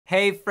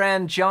Hey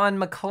friend, John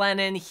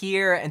McLennan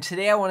here, and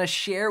today I want to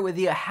share with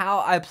you how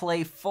I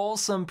play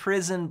Folsom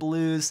Prison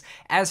Blues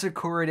as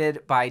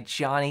recorded by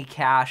Johnny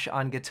Cash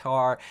on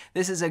guitar.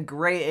 This is a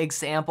great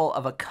example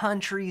of a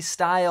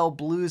country-style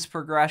blues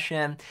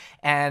progression,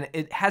 and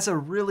it has a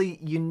really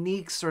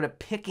unique sort of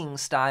picking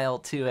style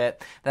to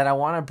it that I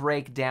want to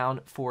break down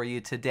for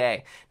you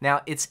today.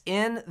 Now, it's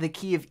in the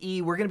key of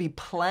E. We're going to be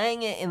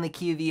playing it in the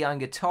key of E on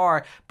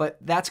guitar, but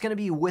that's going to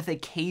be with a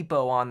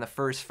capo on the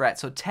first fret.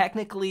 So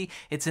technically,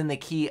 it's in the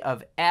key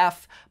of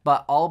F,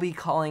 but I'll be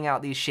calling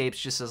out these shapes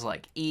just as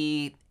like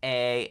E,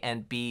 A,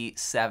 and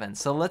B7.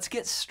 So let's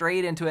get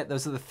straight into it.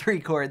 Those are the three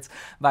chords,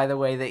 by the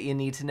way, that you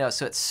need to know.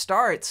 So it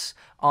starts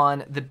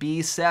on the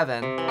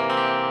B7,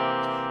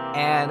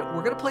 and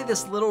we're gonna play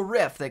this little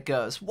riff that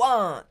goes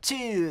 1,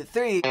 2,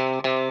 3.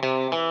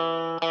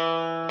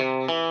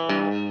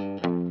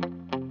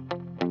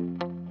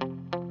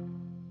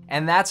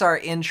 And that's our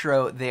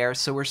intro there.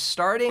 So we're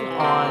starting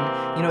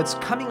on, it's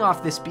coming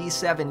off this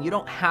B7. You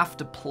don't have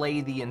to play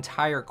the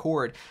entire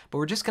chord, but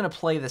we're just gonna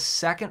play the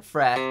second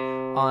fret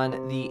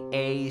on the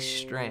A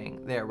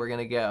string. There, we're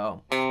gonna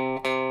go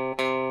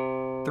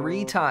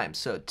 3 times.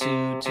 So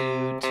 2,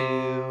 2,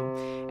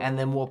 2. And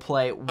then we'll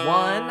play 1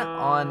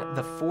 on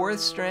the 4th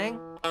string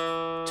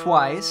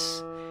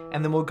twice.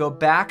 And then we'll go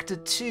back to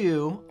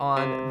 2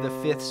 on the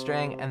 5th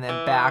string and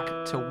then back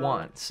to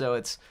 1. So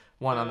it's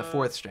 1 on the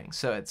 4th string.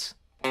 So it's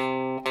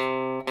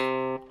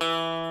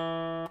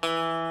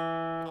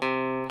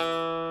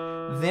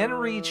then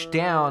reach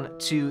down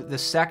to the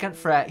 2nd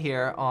fret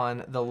here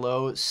on the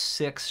low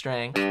 6th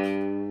string.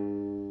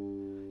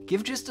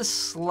 Give just a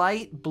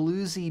slight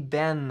bluesy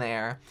bend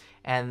there,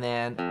 and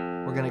then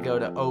we're gonna go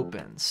to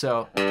open.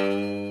 So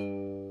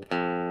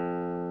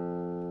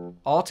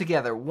all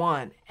together,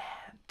 1 and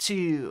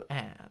 2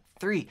 and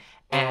 3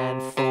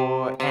 and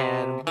 4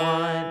 and 1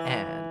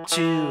 and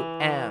 2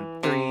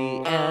 and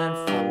 3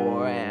 and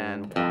 4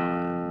 and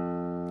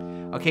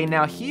 1. Okay,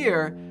 now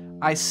here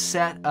I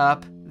set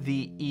up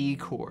the E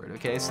chord,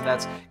 okay? So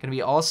that's gonna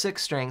be all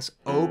 6 strings,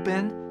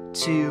 open,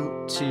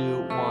 2,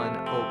 2, 1,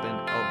 open,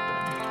 open.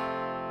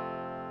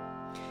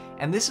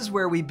 And this is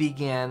where we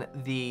begin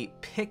the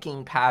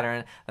picking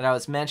pattern that I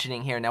was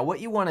mentioning here. Now what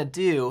you wanna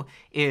do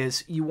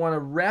is you wanna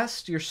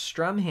rest your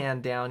strum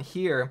hand down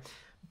here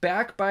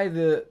back by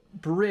the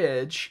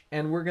bridge,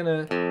 and we're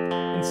gonna,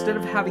 instead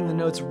of having the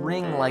notes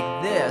ring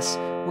like this,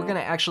 we're gonna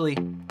actually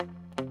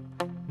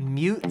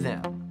mute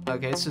them.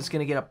 Okay, so it's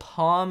gonna get a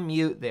palm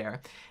mute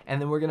there, and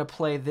then we're gonna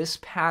play this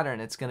pattern.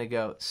 It's gonna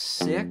go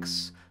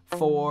 6,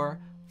 4,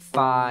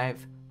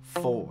 5,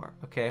 4.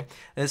 Okay,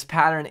 this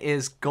pattern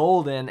is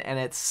golden, and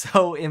it's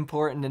so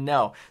important to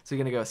know. So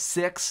you're gonna go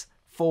 6,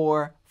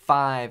 4,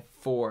 5,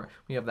 4.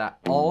 We have that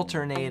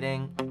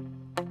alternating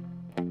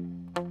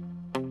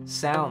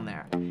sound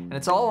there, and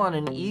it's all on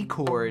an E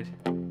chord,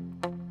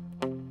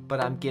 but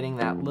I'm getting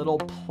that little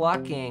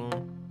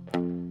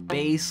plucking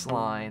bass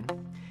line,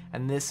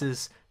 and this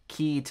is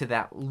key to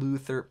that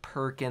Luther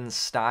Perkins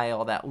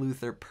style, that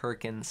Luther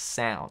Perkins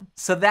sound.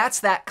 So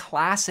that's that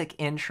classic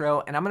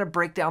intro, and I'm gonna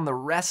break down the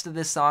rest of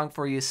this song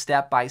for you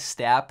step by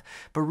step.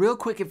 But real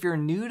quick, if you're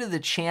new to the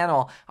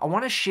channel, I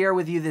wanna share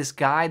with you this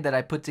guide that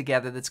I put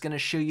together that's gonna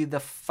show you the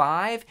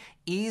 5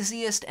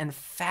 easiest and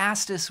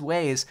fastest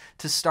ways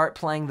to start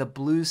playing the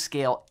blues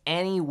scale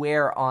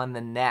anywhere on the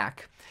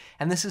neck.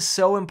 And this is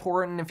so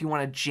important if you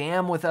want to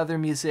jam with other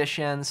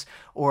musicians,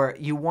 or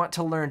you want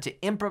to learn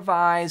to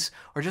improvise,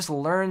 or just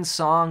learn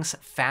songs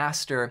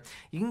faster.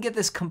 You can get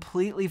this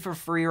completely for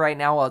free right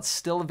now while it's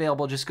still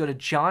available. Just go to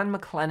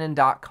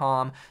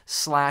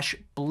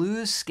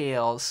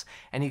johnmcclennan.com/bluescales,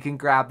 and you can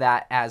grab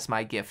that as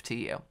my gift to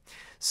you.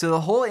 So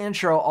the whole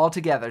intro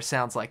altogether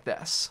sounds like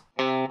this.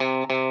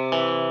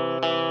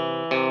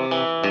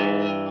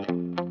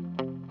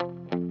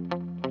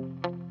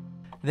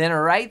 Then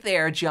right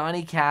there,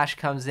 Johnny Cash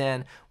comes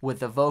in with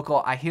the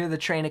vocal. I hear the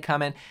train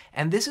a-comin',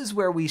 and this is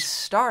where we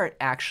start,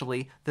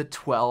 actually, the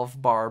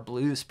 12-bar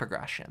blues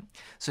progression.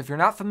 So if you're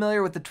not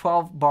familiar with the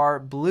 12-bar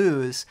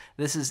blues,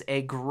 this is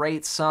a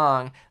great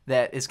song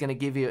that is going to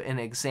give you an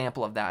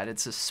example of that.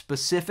 It's a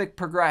specific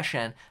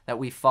progression that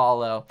we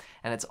follow,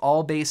 and it's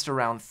all based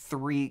around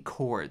 3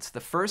 chords. The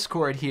first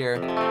chord here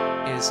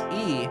is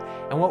E,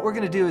 and what we're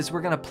going to do is we're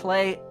going to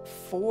play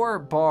 4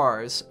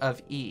 bars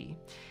of E.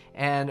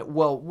 And,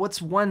 well,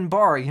 what's 1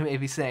 bar, you may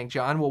be saying,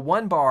 John? Well,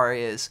 1 bar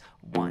is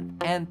 1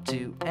 and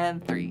 2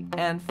 and 3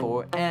 and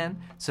 4 and...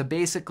 So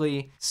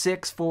basically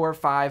 6, 4,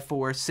 5,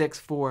 4, 6,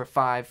 4,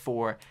 5,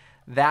 4.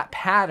 That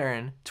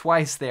pattern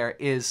twice there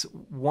is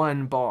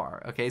 1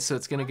 bar, okay? So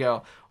it's gonna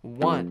go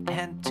 1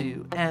 and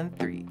 2 and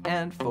 3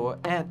 and 4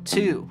 and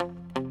 2,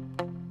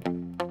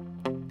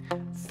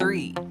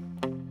 3,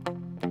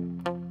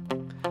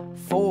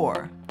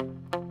 4.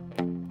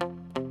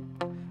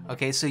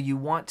 Okay, so you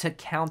want to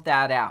count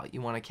that out.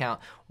 You want to count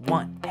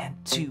 1 and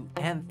 2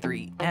 and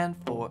 3 and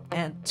 4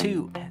 and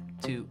 2 and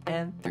 2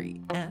 and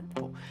 3 and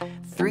 4,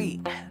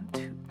 3 and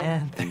 2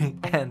 and 3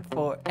 and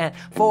 4 and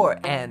 4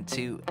 and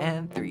 2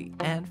 and 3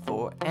 and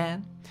 4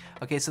 and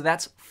Okay, so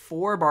that's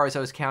 4 bars. I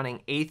was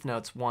counting eighth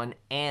notes, 1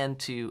 and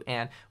 2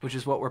 and, which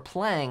is what we're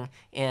playing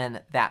in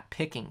that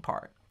picking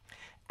part.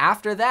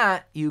 After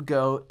that, you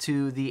go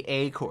to the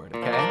A chord,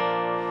 okay?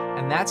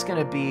 And that's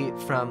gonna be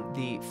from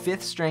the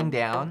 5th string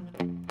down.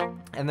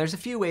 And there's a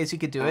few ways you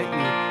could do it. You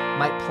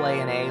might play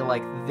an A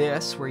like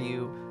this, where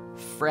you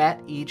fret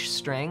each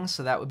string,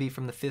 so that would be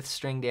from the 5th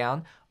string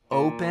down,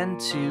 open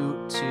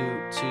to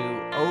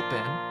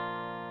open.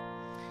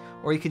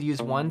 Or you could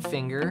use one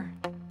finger.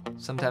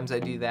 Sometimes I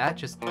do that,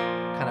 just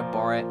kind of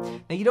bar it.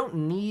 Now you don't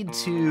need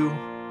to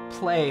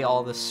play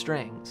all the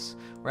strings.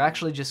 We're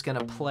actually just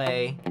gonna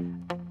play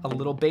a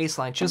little bass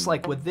line. Just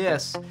like with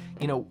this,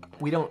 you know,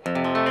 we don't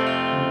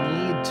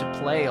need to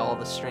play all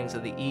the strings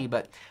of the E,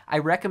 but I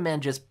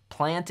recommend just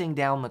planting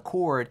down the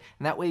chord,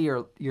 and that way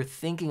you're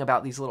thinking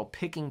about these little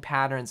picking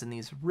patterns and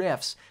these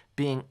riffs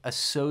being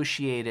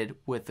associated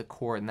with the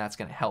chord, and that's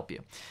gonna help you.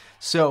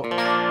 So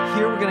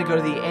here we're gonna go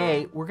to the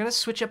A. We're gonna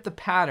switch up the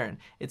pattern.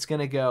 It's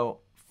gonna go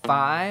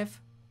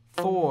 5,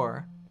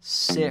 4,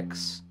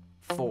 6,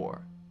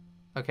 4.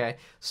 Okay,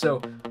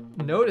 so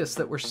notice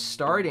that we're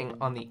starting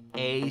on the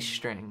A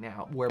string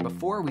now, where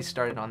before we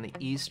started on the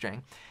E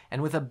string.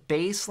 And with a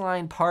bass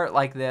line part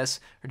like this,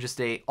 or just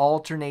a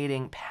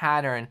alternating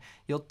pattern,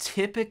 you'll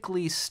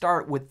typically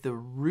start with the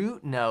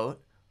root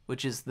note,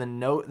 which is the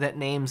note that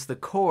names the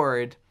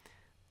chord,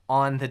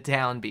 on the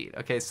downbeat.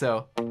 Okay,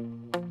 so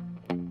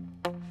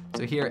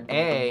here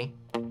A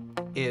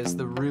is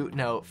the root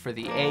note for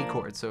the A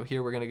chord. So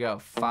here we're gonna go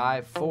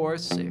 5, 4,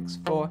 6,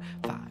 4,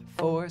 5,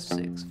 4,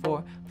 6,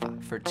 4,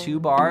 5 for 2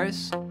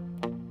 bars.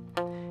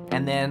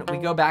 And then we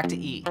go back to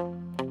E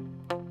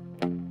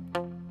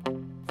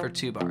for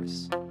 2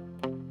 bars.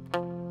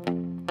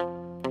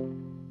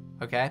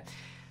 Okay,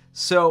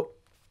 so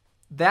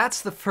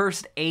that's the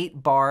first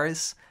 8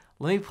 bars.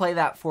 Let me play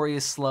that for you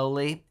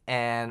slowly,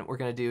 and we're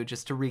gonna do,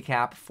 just to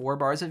recap, 4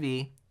 bars of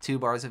E, 2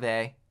 bars of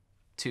A,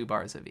 2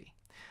 bars of E.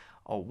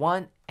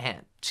 1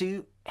 and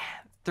 2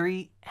 and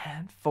 3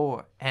 and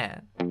 4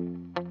 and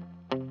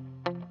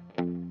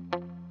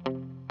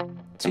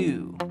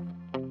 2,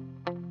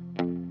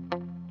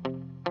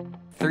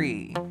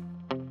 3,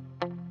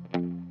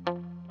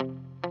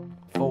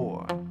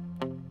 4.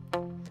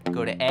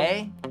 Go to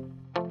A.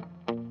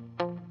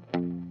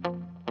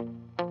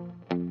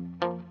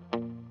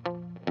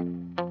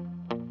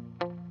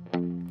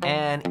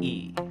 And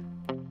E.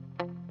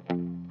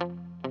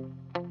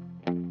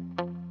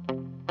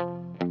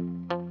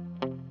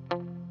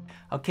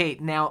 Okay,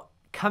 now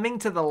coming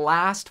to the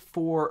last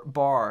 4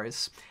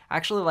 bars, I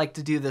actually like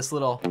to do this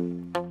little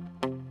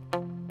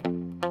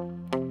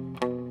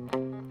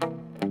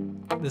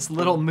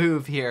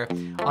move here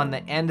on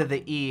the end of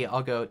the E.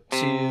 I'll go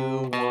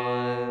 2,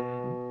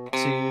 1, 2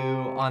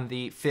 on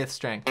the 5th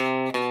string,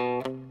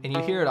 and you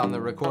hear it on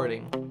the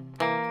recording.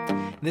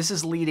 This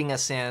is leading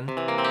us in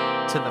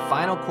to the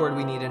final chord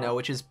we need to know,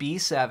 which is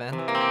B7,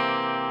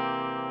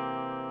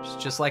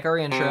 just like our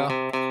intro.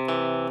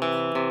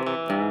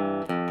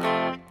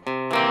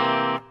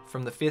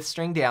 From the 5th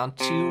string down,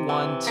 2,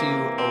 1, 2,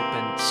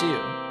 open, 2.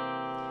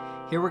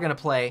 Here we're gonna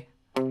play,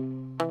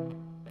 we're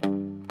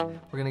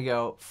gonna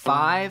go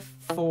 5,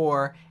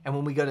 4, and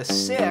when we go to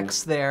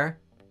 6 there,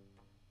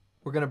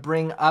 we're gonna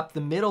bring up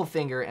the middle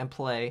finger and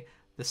play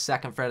the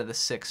 2nd fret of the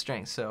 6th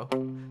string. So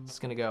it's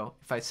gonna go,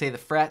 if I say the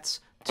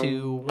frets,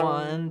 2,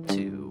 1,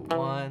 2,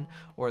 1,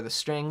 or the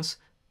strings,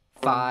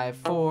 5,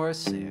 4,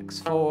 6,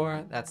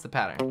 4, that's the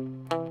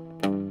pattern.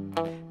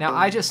 Now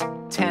I just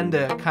tend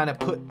to kind of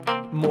put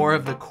more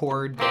of the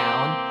chord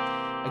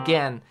down.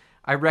 Again,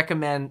 I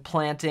recommend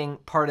planting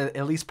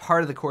at least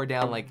part of the chord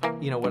down, like,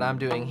 you know, what I'm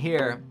doing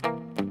here,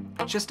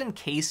 just in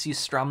case you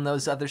strum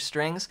those other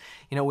strings.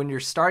 You know, when you're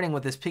starting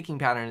with this picking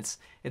pattern,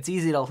 it's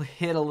easy to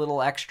hit a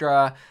little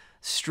extra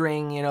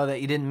string, you know,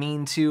 that you didn't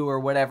mean to or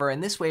whatever.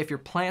 And this way, if you're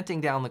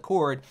planting down the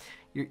chord,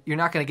 you're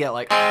not gonna get,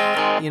 like,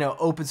 you know,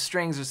 open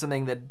strings or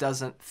something that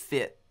doesn't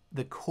fit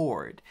the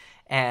chord.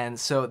 And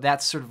so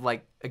that's sort of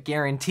like a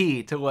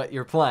guarantee to what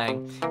you're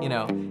playing, you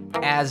know,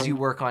 as you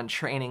work on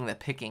training the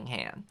picking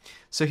hand.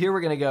 So here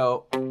we're gonna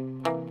go,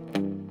 and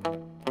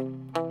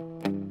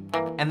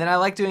then I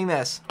like doing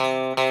this.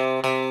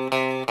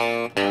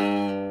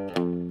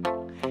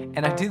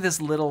 And I do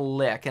this little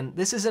lick, and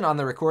this isn't on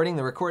the recording.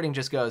 The recording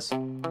just goes,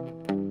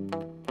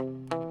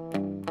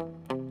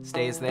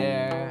 stays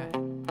there,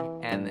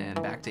 and then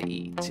back to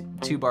E.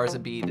 2 bars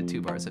of B to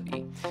 2 bars of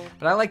E.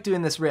 But I like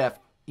doing this riff,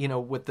 you know,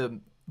 with the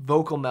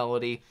vocal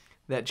melody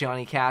that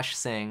Johnny Cash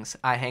sings,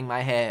 I hang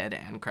my head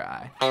and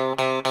cry.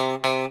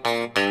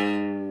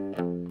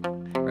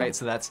 Right,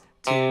 so that's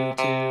 2,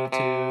 2,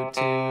 2,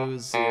 2,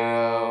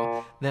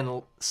 0.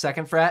 Then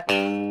 2nd fret,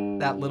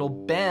 that little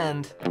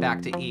bend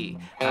back to E.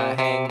 I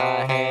hang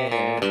my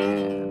head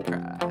and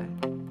cry.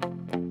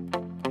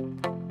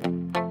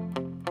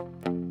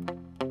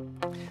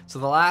 So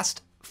the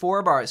last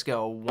 4 bars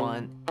go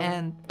 1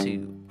 and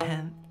 2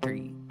 and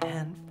 3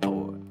 and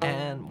 4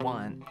 and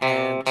 1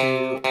 and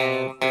 2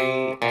 and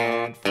 3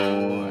 and 4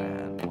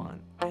 and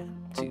 1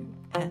 and 2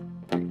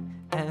 and 3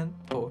 and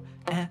 4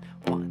 and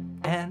 1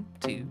 and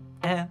 2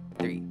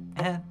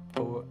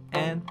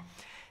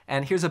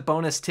 And here's a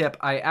bonus tip.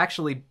 I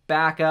actually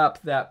back up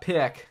that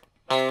pick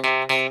and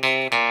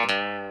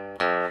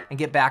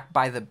get back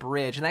by the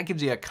bridge, and that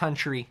gives you a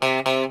country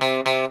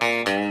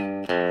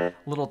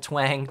little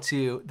twang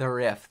to the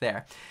riff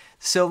there.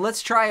 So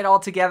let's try it all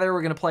together.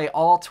 We're gonna play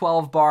all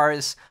 12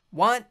 bars.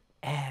 1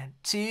 and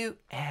 2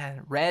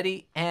 and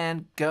ready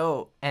and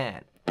go,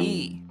 and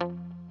E.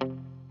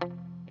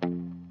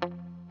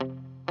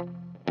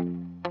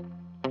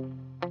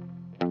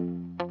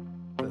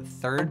 The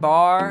third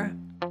bar.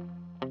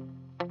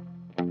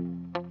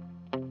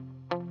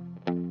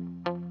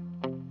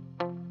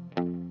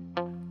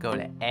 Go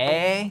to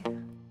A.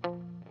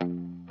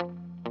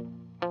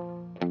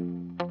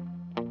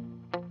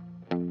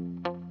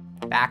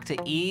 Back to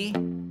E.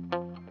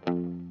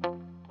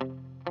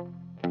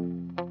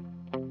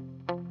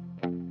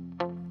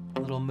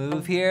 Little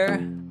move here.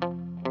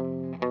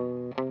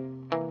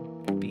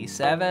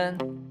 B7.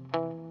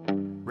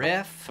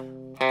 Riff.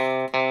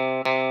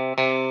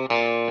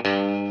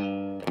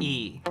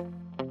 E.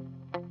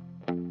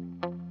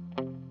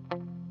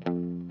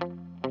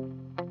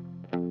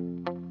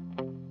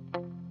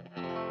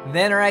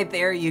 Then right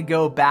there, you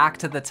go back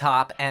to the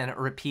top and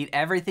repeat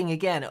everything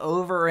again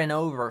over and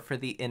over for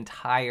the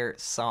entire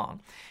song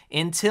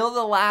until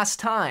the last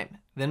time.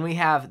 Then we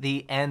have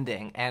the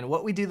ending. And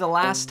what we do the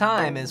last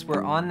time is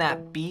we're on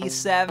that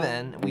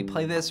B7. We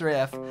play this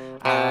riff.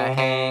 I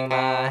hang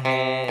my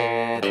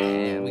head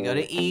and we go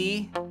to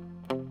E.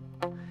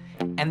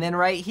 And then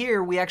right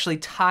here, we actually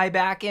tie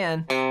back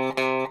in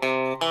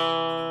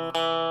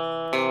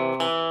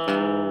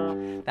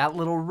that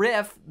little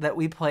riff that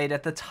we played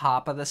at the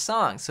top of the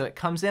song. So it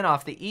comes in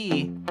off the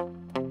E. And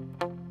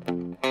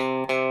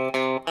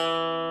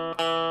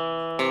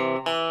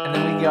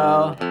then we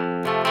go.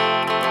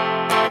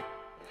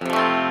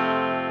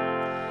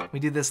 We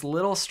do this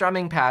little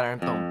strumming pattern.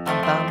 Boom,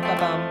 bum, bum, bum,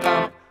 bum,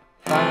 bum,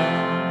 bum.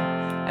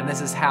 And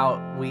this is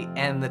how we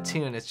end the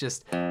tune. It's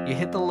just, you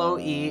hit the low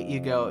E, you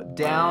go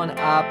down,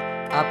 up,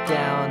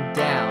 down,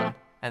 down,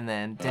 and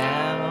then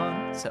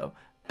down. So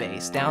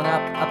bass, down,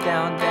 up,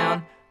 down,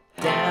 down,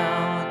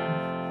 down.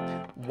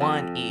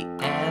 1 E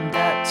and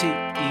a 2 E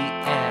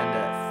and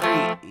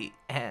a 3 E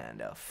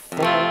and a 4.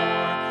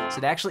 So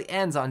it actually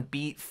ends on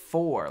beat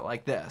 4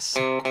 like this.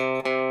 1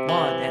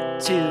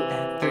 and 2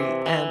 and 3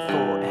 and 4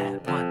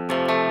 and 1.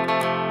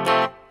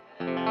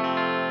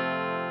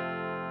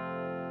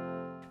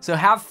 So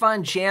have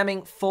fun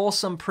jamming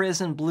Folsom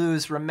Prison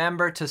Blues.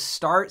 Remember to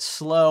start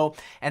slow.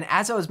 And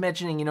as I was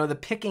mentioning, you know, the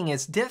picking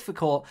is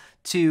difficult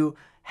to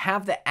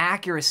have the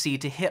accuracy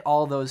to hit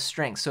all those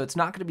strings. So it's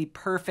not going to be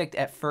perfect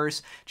at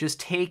first. Just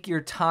take your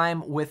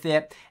time with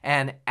it.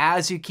 And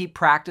as you keep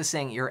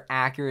practicing, your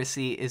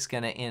accuracy is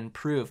going to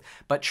improve.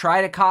 But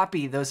try to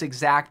copy those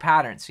exact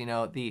patterns, you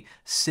know, the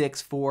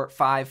 6-4,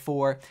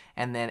 5-4.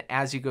 And then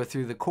as you go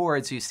through the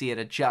chords, you see it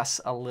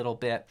adjusts a little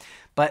bit.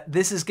 But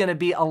this is going to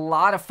be a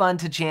lot of fun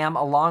to jam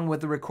along with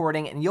the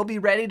recording, and you'll be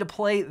ready to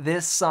play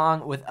this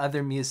song with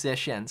other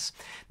musicians.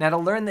 Now, to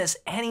learn this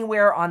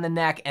anywhere on the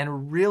neck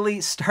and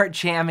really start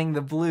jamming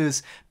the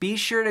blues, be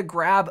sure to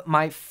grab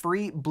my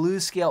free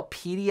blues scale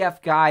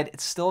PDF guide.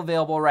 It's still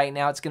available right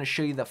now. It's going to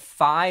show you the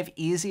 5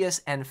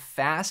 easiest and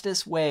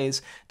fastest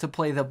ways to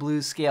play the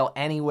blues scale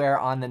anywhere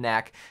on the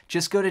neck.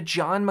 Just go to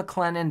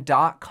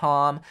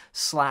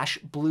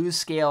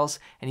johnmclennan.com/bluescales,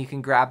 and you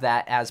can grab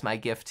that as my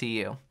gift to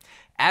you.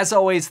 As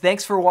always,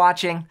 thanks for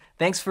watching,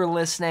 thanks for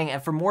listening,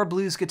 and for more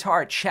blues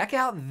guitar, check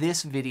out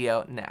this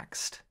video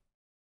next.